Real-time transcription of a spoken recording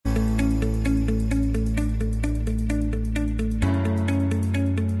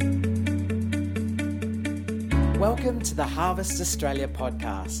Welcome to the Harvest Australia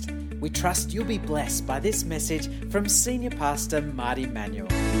podcast. We trust you'll be blessed by this message from Senior Pastor Marty Manuel.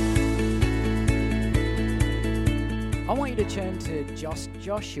 I want you to turn to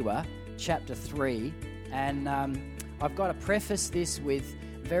Joshua chapter 3, and I've got to preface this with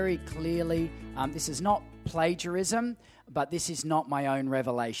very clearly, this is not plagiarism, but this is not my own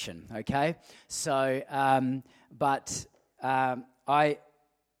revelation, okay? So, I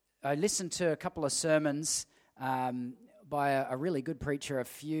listened to a couple of sermons by a really good preacher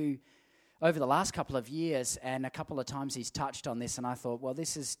over the last couple of years, and a couple of times he's touched on this, and I thought, well,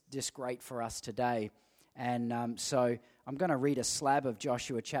 this is just great for us today. And so I'm going to read a slab of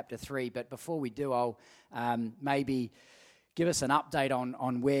Joshua chapter 3, but before we do, I'll maybe give us an update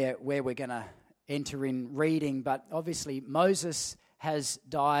on where we're going to enter in reading. But obviously Moses has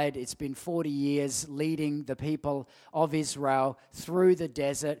died. It's been 40 years leading the people of Israel through the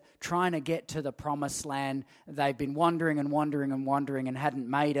desert, trying to get to the promised land. They've been wandering and hadn't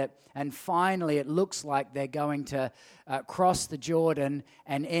made it. And finally, it looks like they're going to cross the Jordan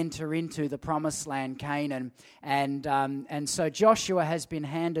and enter into the promised land, Canaan. And so Joshua has been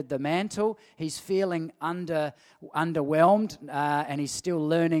handed the mantle. He's feeling underwhelmed, and he's still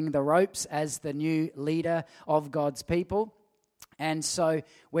learning the ropes as the new leader of God's people. And so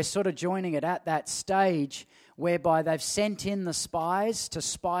we're sort of joining it at that stage whereby they've sent in the spies to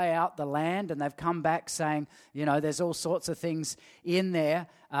spy out the land, and they've come back saying, you know, there's all sorts of things in there.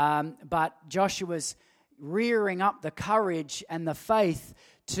 But Joshua's rearing up the courage and the faith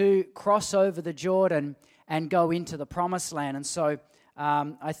to cross over the Jordan and go into the promised land. And so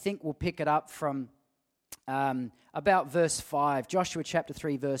I think we'll pick it up from about verse 5, Joshua chapter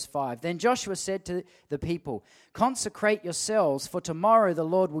 3, verse 5. Then Joshua said to the people, "Consecrate yourselves, for tomorrow the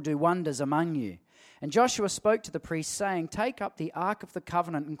Lord will do wonders among you." And Joshua spoke to the priests, saying, "Take up the ark of the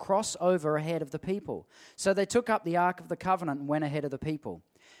covenant and cross over ahead of the people." So they took up the ark of the covenant and went ahead of the people.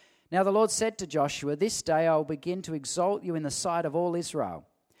 Now the Lord said to Joshua, "This day I will begin to exalt you in the sight of all Israel,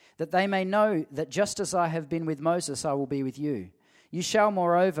 that they may know that just as I have been with Moses, I will be with you. You shall,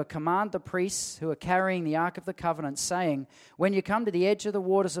 moreover, command the priests who are carrying the Ark of the Covenant, saying, when you come to the edge of the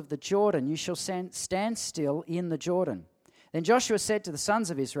waters of the Jordan, you shall stand still in the Jordan." Then Joshua said to the sons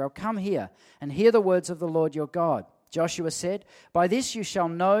of Israel, "Come here and hear the words of the Lord your God." Joshua said, "By this you shall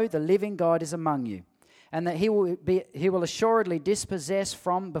know the living God is among you, and that he will assuredly dispossess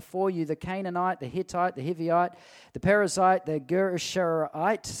from before you the Canaanite, the Hittite, the Hivite, the Perizzite, the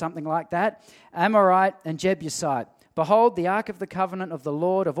Gershonite," something like that, "Amorite, and Jebusite. Behold, the ark of the covenant of the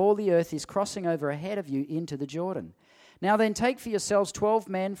Lord of all the earth is crossing over ahead of you into the Jordan. Now then, take for yourselves 12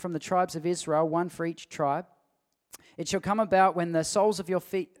 men from the tribes of Israel, one for each tribe. It shall come about when the soles of your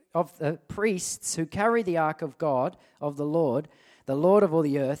feet of the priests who carry the ark of God, of the Lord of all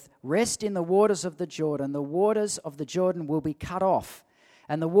the earth, rest in the waters of the Jordan. The waters of the Jordan will be cut off,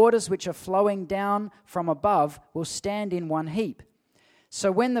 and the waters which are flowing down from above will stand in one heap.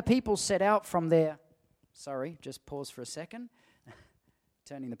 So when the people set out from their..." Sorry, just pause for a second.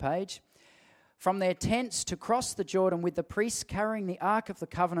 Turning the page. "From their tents to cross the Jordan with the priests carrying the ark of the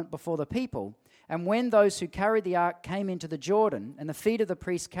covenant before the people. And when those who carried the ark came into the Jordan, and the feet of the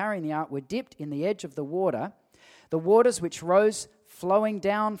priests carrying the ark were dipped in the edge of the waters which rose flowing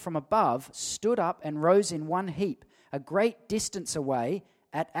down from above stood up and rose in one heap, a great distance away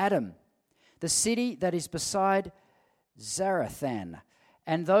at Adam, the city that is beside Zarethan.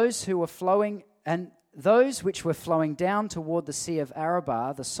 And those which were flowing down toward the Sea of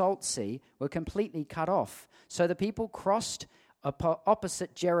Arabah, the Salt Sea, were completely cut off. So the people crossed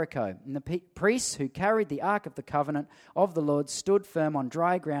opposite Jericho. And the priests who carried the Ark of the Covenant of the Lord stood firm on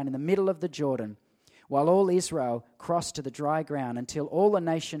dry ground in the middle of the Jordan, while all Israel crossed to the dry ground until all the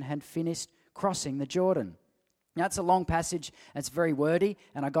nation had finished crossing the Jordan." Now, it's a long passage, and it's very wordy,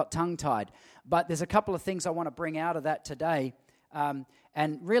 and I got tongue-tied. But there's a couple of things I want to bring out of that today.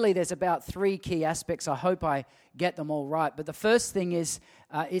 And really, there's about 3 key aspects. I hope I get them all right. But the first thing is,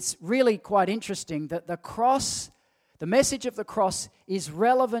 it's really quite interesting that the message of the cross is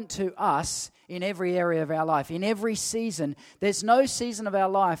relevant to us in every area of our life, in every season. There's no season of our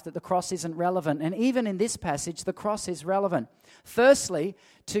life that the cross isn't relevant. And even in this passage, the cross is relevant. Firstly,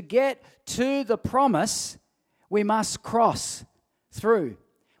 to get to the promise, we must cross through.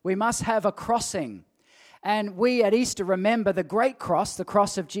 We must have a crossing. And we at Easter remember the great cross, the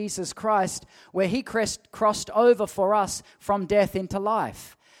cross of Jesus Christ, where he crossed over for us from death into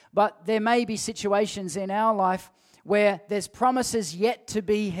life. But there may be situations in our life where there's promises yet to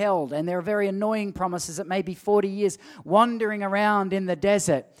be held, and there are very annoying promises that may be 40 years wandering around in the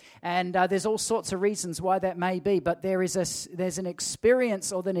desert, and there's all sorts of reasons why that may be, but there's an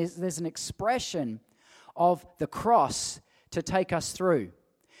experience, or there's an expression of the cross to take us through.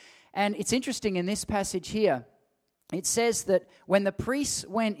 And it's interesting in this passage here, it says that when the priests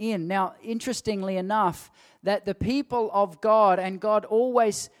went in, now interestingly enough, that the people of God, and God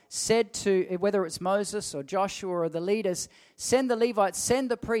always said to, whether it's Moses or Joshua or the leaders, send the Levites, send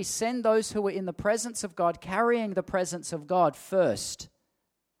the priests, send those who are in the presence of God, carrying the presence of God first.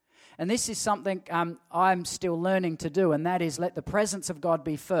 And this is something I'm still learning to do, and that is let the presence of God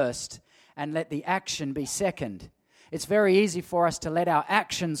be first and let the action be second. It's very easy for us to let our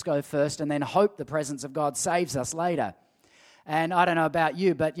actions go first and then hope the presence of God saves us later. And I don't know about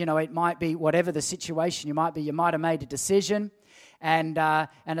you, but it might be whatever the situation you might have made a decision, and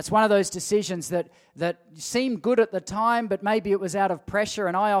it's one of those decisions that seemed good at the time, but maybe it was out of pressure.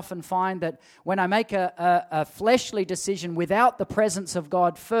 And I often find that when I make a fleshly decision without the presence of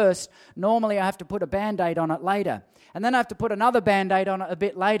God first, normally I have to put a Band-Aid on it later, and then I have to put another Band-Aid on it a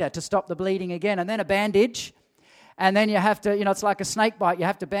bit later to stop the bleeding again, and then a bandage. And then you have to, it's like a snake bite. You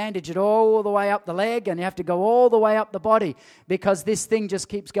have to bandage it all the way up the leg, and you have to go all the way up the body because this thing just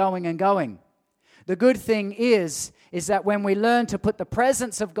keeps going and going. The good thing is that when we learn to put the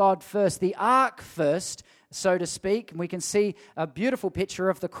presence of God first, the ark first, so to speak, and we can see a beautiful picture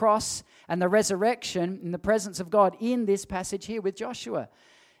of the cross and the resurrection in the presence of God in this passage here with Joshua.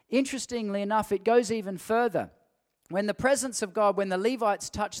 Interestingly enough, it goes even further. When the presence of God, when the Levites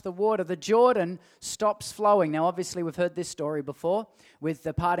touch the water, the Jordan stops flowing. Now, obviously, we've heard this story before with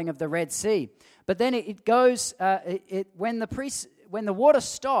the parting of the Red Sea. But then it goes, when the water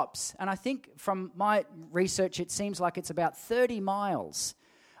stops, and I think from my research, it seems like it's about 30 miles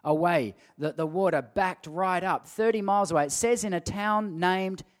away, that the water backed right up, 30 miles away. It says in a town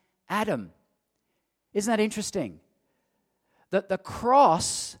named Adam. Isn't that interesting? That the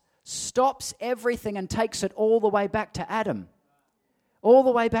cross stops everything and takes it all the way back to Adam. All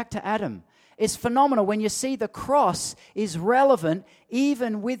the way back to Adam. It's phenomenal when you see the cross is relevant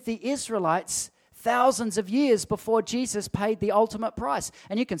even with the Israelites thousands of years before Jesus paid the ultimate price.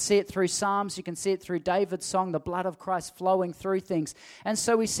 And you can see it through Psalms, you can see it through David's song, the blood of Christ flowing through things. And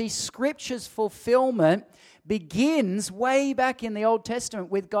so we see Scripture's fulfillment begins way back in the Old Testament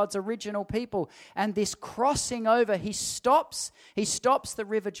with God's original people. And this crossing over, he stops the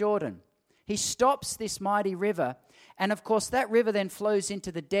River Jordan. He stops this mighty river. And of course, that river then flows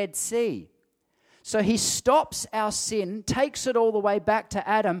into the Dead Sea. So he stops our sin, takes it all the way back to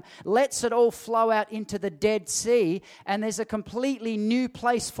Adam, lets it all flow out into the Dead Sea, and there's a completely new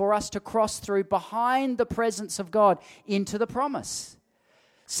place for us to cross through behind the presence of God into the promise.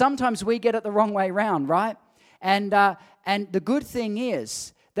 Sometimes we get it the wrong way round, right? And the good thing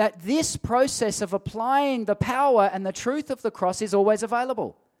is that this process of applying the power and the truth of the cross is always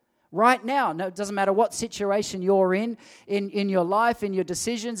available. Right now, no, it doesn't matter what situation you're in your life, in your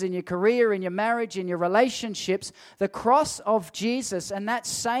decisions, in your career, in your marriage, in your relationships, the cross of Jesus and that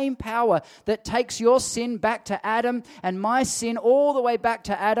same power that takes your sin back to Adam and my sin all the way back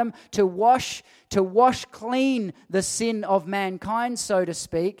to Adam to wash clean the sin of mankind, so to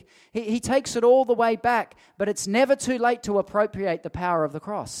speak. He takes it all the way back, but it's never too late to appropriate the power of the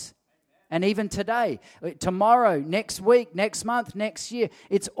cross. And even today, tomorrow, next week, next month, next year,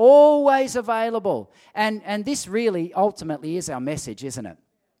 it's always available. And this really ultimately is our message, isn't it?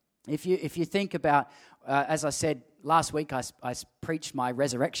 If you think about, as I said last week, I preached my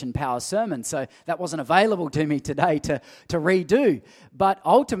resurrection power sermon, so that wasn't available to me today to redo. But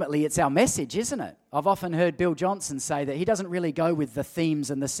ultimately, it's our message, isn't it? I've often heard Bill Johnson say that he doesn't really go with the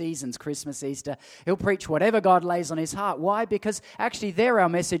themes and the seasons, Christmas, Easter. He'll preach whatever God lays on his heart. Why? Because actually they're our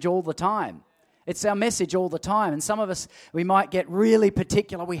message all the time. It's our message all the time. And some of us, we might get really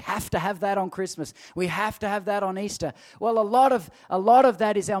particular. We have to have that on Christmas. We have to have that on Easter. Well, a lot of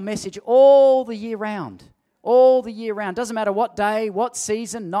that is our message all the year round. All the year round. Doesn't matter what day, what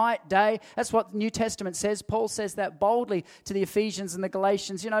season, night, day. That's what the New Testament says. Paul says that boldly to the Ephesians and the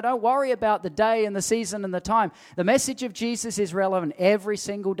Galatians. Don't worry about the day and the season and the time. The message of Jesus is relevant every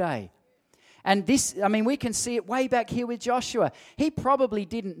single day. And this, we can see it way back here with Joshua. He probably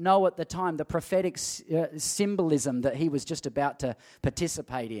didn't know at the time the prophetic symbolism that he was just about to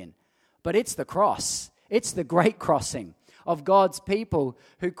participate in. But it's the cross. It's the great crossing of God's people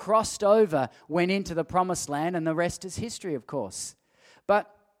who crossed over, went into the promised land, and the rest is history, of course.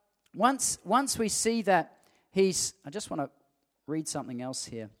 But once we see that I just want to read something else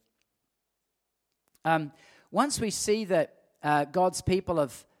here. Once we see that God's people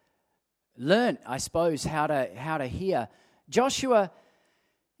have learned, I suppose, how to hear, Joshua,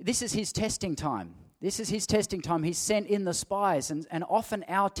 this is his testing time. This is his testing time. He's sent in the spies, and often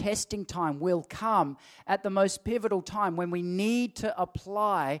our testing time will come at the most pivotal time when we need to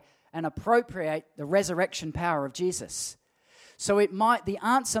apply and appropriate the resurrection power of Jesus. So the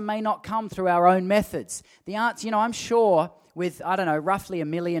answer may not come through our own methods. The answer, I'm sure with, roughly 1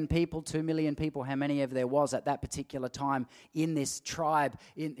 million people, 2 million people, how many ever there was at that particular time in this tribe,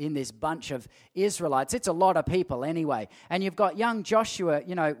 in this bunch of Israelites. It's a lot of people anyway. And you've got young Joshua,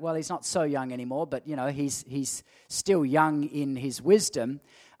 he's not so young anymore, but, he's still young in his wisdom.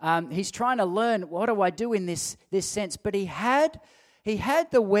 He's trying to learn, what do I do in this sense? But he had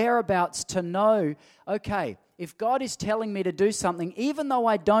the whereabouts to know, okay, if God is telling me to do something, even though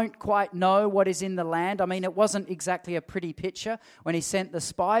I don't quite know what is in the land, it wasn't exactly a pretty picture when he sent the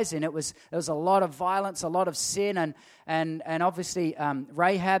spies in. There was a lot of violence, a lot of sin, and obviously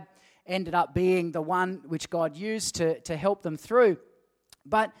Rahab ended up being the one which God used to help them through.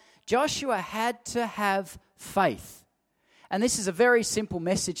 But Joshua had to have faith. And this is a very simple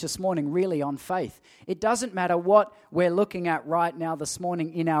message this morning, really, on faith. It doesn't matter what we're looking at right now this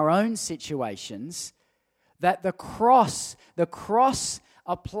morning in our own situations, that the cross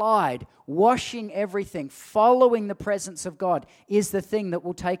applied, washing everything, following the presence of God, is the thing that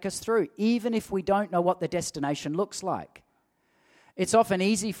will take us through, even if we don't know what the destination looks like. It's often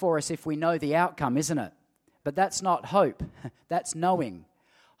easy for us if we know the outcome, isn't it? But that's not hope. That's knowing.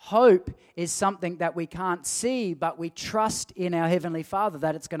 Hope is something that we can't see, but we trust in our Heavenly Father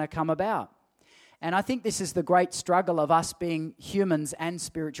that it's going to come about. And I think this is the great struggle of us being humans and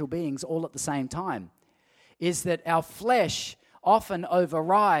spiritual beings all at the same time, is that our flesh often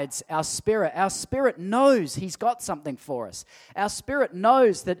overrides our spirit. Our spirit knows He's got something for us. Our spirit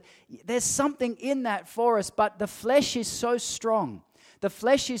knows that there's something in that for us, but the flesh is so strong. The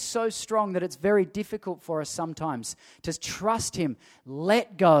flesh is so strong that it's very difficult for us sometimes to trust Him,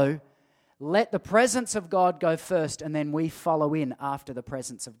 let go, let the presence of God go first, and then we follow in after the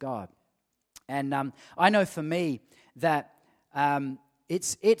presence of God. And I know for me that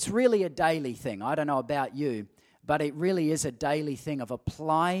it's really a daily thing. I don't know about you, but it really is a daily thing of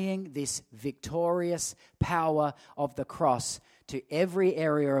applying this victorious power of the cross to every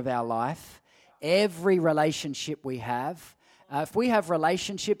area of our life, every relationship we have. If we have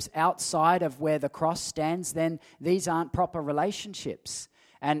relationships outside of where the cross stands, then these aren't proper relationships.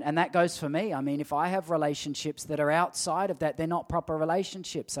 And that goes for me. If I have relationships that are outside of that, they're not proper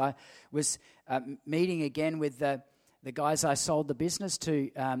relationships. I was meeting again with the guys I sold the business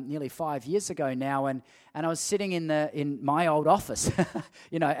to nearly 5 years ago now, and I was sitting in my old office.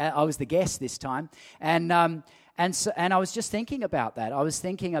 I was the guest this time, and I was just thinking about that. I was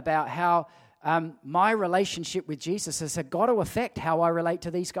thinking about how my relationship with Jesus has got to affect how I relate to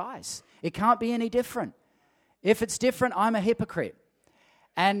these guys. It can't be any different. If it's different, I'm a hypocrite.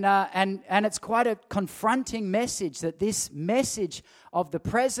 And it's quite a confronting message, that this message of the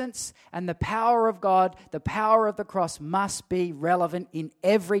presence and the power of God, the power of the cross, must be relevant in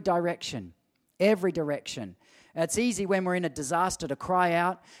every direction. Every direction. It's easy when we're in a disaster to cry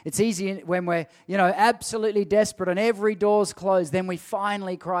out. It's easy when we're, absolutely desperate and every door's closed. Then we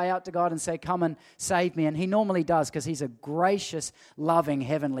finally cry out to God and say, "Come and save me." And He normally does, because He's a gracious, loving,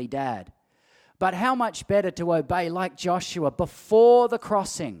 heavenly Dad. But how much better to obey like Joshua before the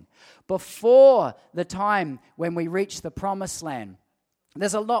crossing, before the time when we reach the promised land.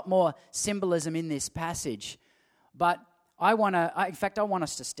 There's a lot more symbolism in this passage, but I want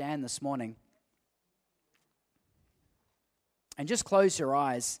us to stand this morning and just close your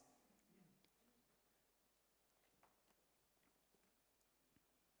eyes.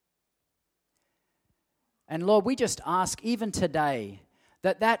 And Lord, we just ask even today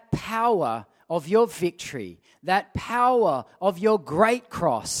that power of your victory, that power of your great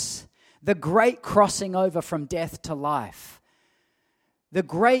cross, the great crossing over from death to life, the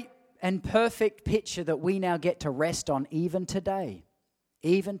great and perfect picture that we now get to rest on even today.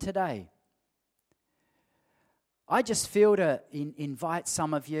 Even today. I just feel to invite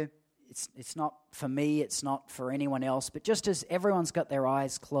some of you, it's not for me, it's not for anyone else, but just as everyone's got their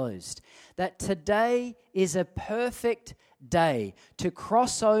eyes closed, that today is a perfect day to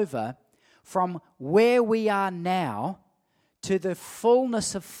cross over from where we are now to the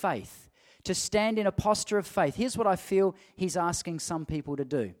fullness of faith, to stand in a posture of faith. Here's what I feel He's asking some people to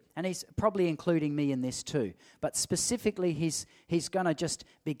do, and He's probably including me in this too, but specifically He's going to just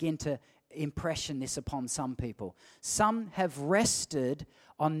begin to impression this upon some people. Some have rested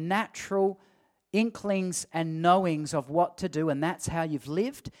on natural inklings and knowings of what to do, and that's how you've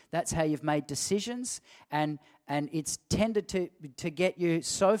lived, that's how you've made decisions, and it's tended to get you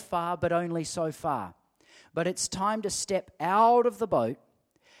so far, but only so far. But it's time to step out of the boat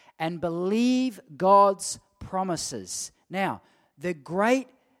and believe God's promises. Now, the great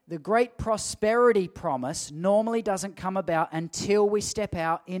the great prosperity promise normally doesn't come about until we step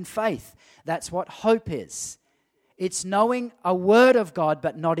out in faith. That's what hope is. It's knowing a word of God,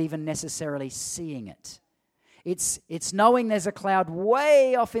 but not even necessarily seeing it. It's knowing there's a cloud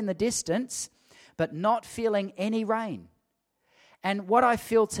way off in the distance, but not feeling any rain. And what I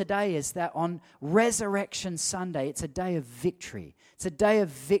feel today is that on Resurrection Sunday, it's a day of victory. It's a day of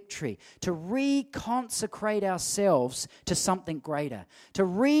victory to reconsecrate ourselves to something greater, to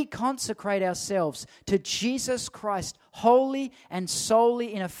reconsecrate ourselves to Jesus Christ wholly and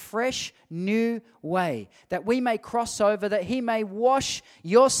solely in a fresh, new way, that we may cross over, that He may wash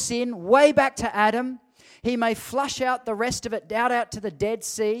your sin way back to Adam. He may flush out the rest of it out to the Dead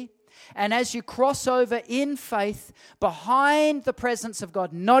Sea. And as you cross over in faith behind the presence of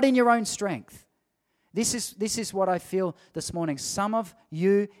God, not in your own strength, this is what I feel this morning. Some of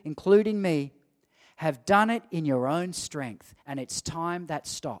you, including me, have done it in your own strength, and it's time that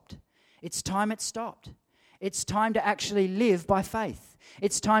stopped. It's time it stopped. It's time to actually live by faith.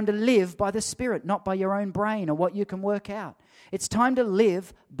 It's time to live by the Spirit, not by your own brain or what you can work out. It's time to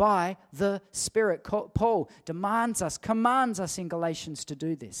live by the Spirit. Paul commands us in Galatians to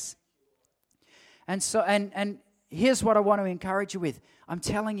do this. And so, and here's what I want to encourage you with. I'm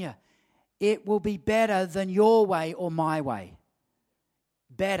telling you, it will be better than your way or my way.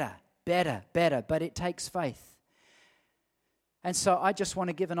 Better, but it takes faith. And so I just want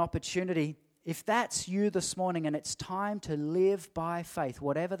to give an opportunity. If that's you this morning and it's time to live by faith,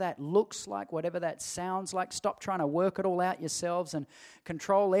 whatever that looks like, whatever that sounds like, stop trying to work it all out yourselves and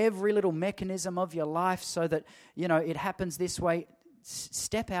control every little mechanism of your life so that, it happens this way.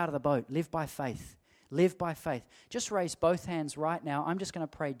 Step out of the boat. Live by faith. Live by faith. Just raise both hands right now. I'm just going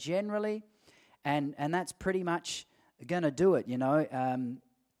to pray generally, and that's pretty much going to do it,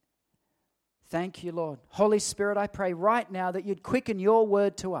 Thank you, Lord. Holy Spirit, I pray right now that you'd quicken your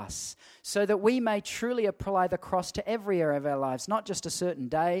word to us so that we may truly apply the cross to every area of our lives, not just a certain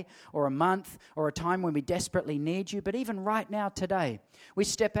day or a month or a time when we desperately need you, but even right now today. We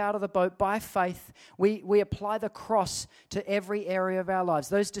step out of the boat by faith. We apply the cross to every area of our lives,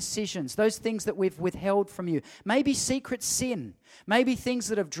 those decisions, those things that we've withheld from you. Maybe secret sin, maybe things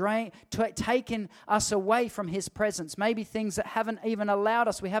that have taken us away from His presence, maybe things that haven't even allowed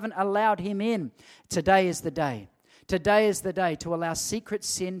us, we haven't allowed Him in. Today is the day. Today is the day to allow secret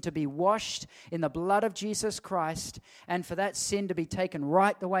sin to be washed in the blood of Jesus Christ and for that sin to be taken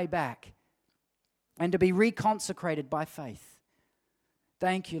right the way back and to be reconsecrated by faith.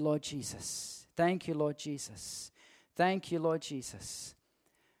 Thank you, Lord Jesus. Thank you, Lord Jesus. Thank you, Lord Jesus.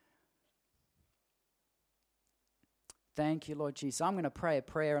 Thank you, Lord Jesus. I'm going to pray a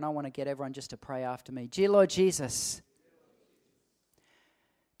prayer and I want to get everyone just to pray after me. Dear Lord Jesus,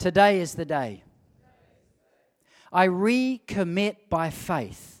 today is the day. I recommit by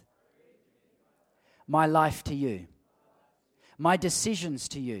faith my life to you, my decisions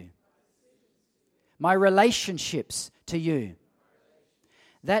to you, my relationships to you,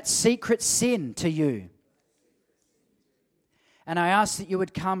 that secret sin to you. And I ask that you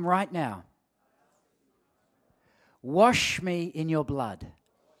would come right now. Wash me in your blood.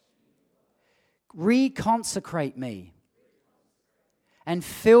 Reconsecrate me. And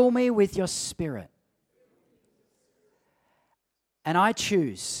fill me with your Spirit. And I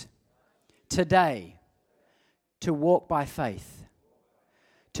choose today to walk by faith,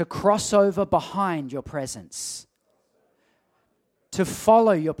 to cross over behind your presence, to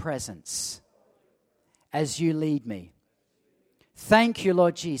follow your presence as you lead me. Thank you,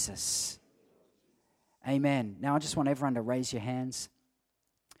 Lord Jesus. Amen. Now I just want everyone to raise your hands.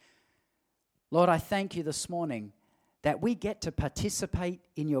 Lord, I thank you this morning that we get to participate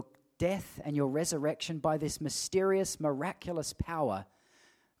in your death and your resurrection by this mysterious, miraculous power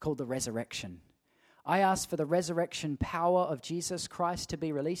called the resurrection. I ask for the resurrection power of Jesus Christ to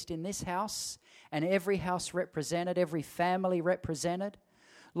be released in this house and every house represented, every family represented.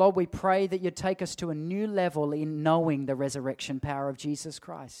 Lord, we pray that you'd take us to a new level in knowing the resurrection power of Jesus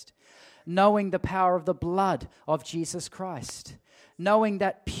Christ, knowing the power of the blood of Jesus Christ, knowing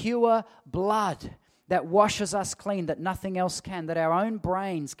that pure blood that washes us clean, that nothing else can, that our own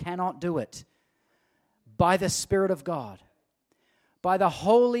brains cannot do it, by the Spirit of God, by the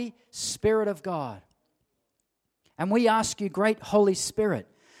Holy Spirit of God. And we ask you, great Holy Spirit,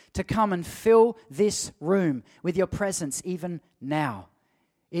 to come and fill this room with your presence even now,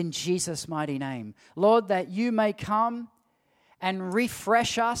 in Jesus' mighty name. Lord, that you may come and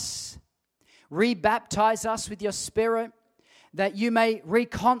refresh us, rebaptize us with your Spirit, that you may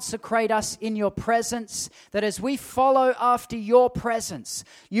reconsecrate us in your presence, that as we follow after your presence,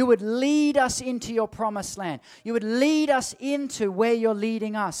 you would lead us into your promised land. You would lead us into where you're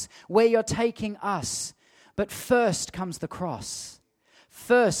leading us, where you're taking us. But first comes the cross.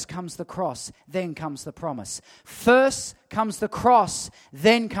 First comes the cross, then comes the promise. First comes the cross,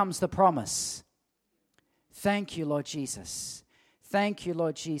 then comes the promise. Thank you, Lord Jesus. Thank you,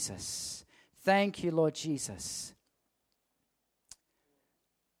 Lord Jesus. Thank you, Lord Jesus.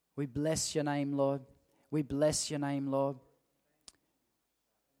 We bless your name, Lord. We bless your name, Lord.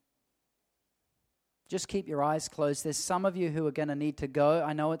 Just keep your eyes closed. There's some of you who are going to need to go.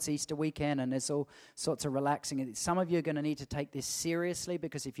 I know it's Easter weekend and there's all sorts of relaxing. Some of you are going to need to take this seriously,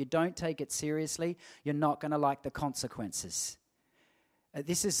 because if you don't take it seriously, you're not going to like the consequences.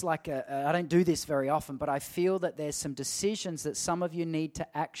 This is like I don't do this very often, but I feel that there's some decisions that some of you need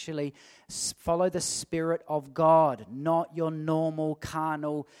to actually follow the Spirit of God, not your normal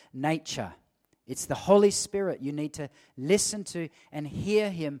carnal nature. It's the Holy Spirit you need to listen to and hear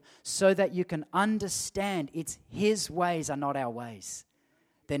Him so that you can understand it's His ways are not our ways.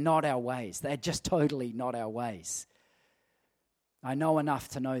 They're not our ways. They're just totally not our ways. I know enough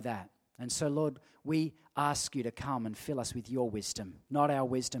to know that. And so, Lord, we ask you to come and fill us with your wisdom. Not our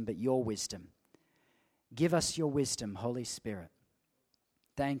wisdom, but your wisdom. Give us your wisdom, Holy Spirit.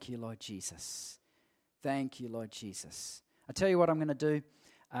 Thank you, Lord Jesus. Thank you, Lord Jesus. I'll tell you what I'm going to do.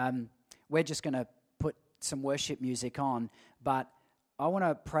 We're just going to put some worship music on, but I want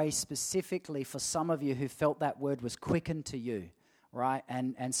to pray specifically for some of you who felt that word was quickened to you, right?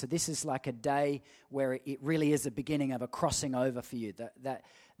 And so this is like a day where it really is the beginning of a crossing over for you,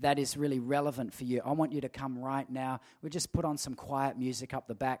 that is really relevant for you. I want you to come right now. We'll just put on some quiet music up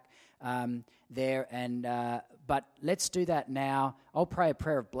the back there, but let's do that now. I'll pray a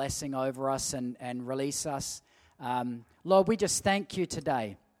prayer of blessing over us and release us. Lord, we just thank you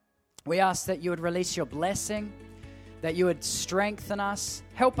today. We ask that you would release your blessing, that you would strengthen us.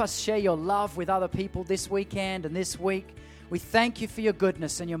 Help us share your love with other people this weekend and this week. We thank you for your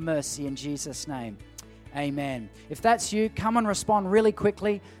goodness and your mercy in Jesus' name. Amen. If that's you, come and respond really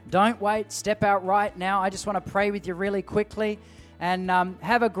quickly. Don't wait. Step out right now. I just want to pray with you really quickly. And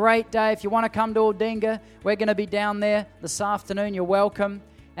have a great day. If you want to come to Aldinga, we're going to be down there this afternoon. You're welcome.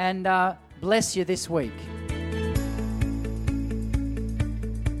 And bless you this week.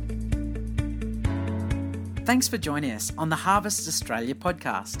 Thanks for joining us on the Harvest Australia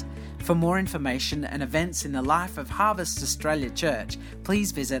podcast. For more information and events in the life of Harvest Australia Church,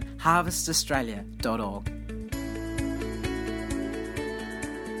 please visit harvestaustralia.org.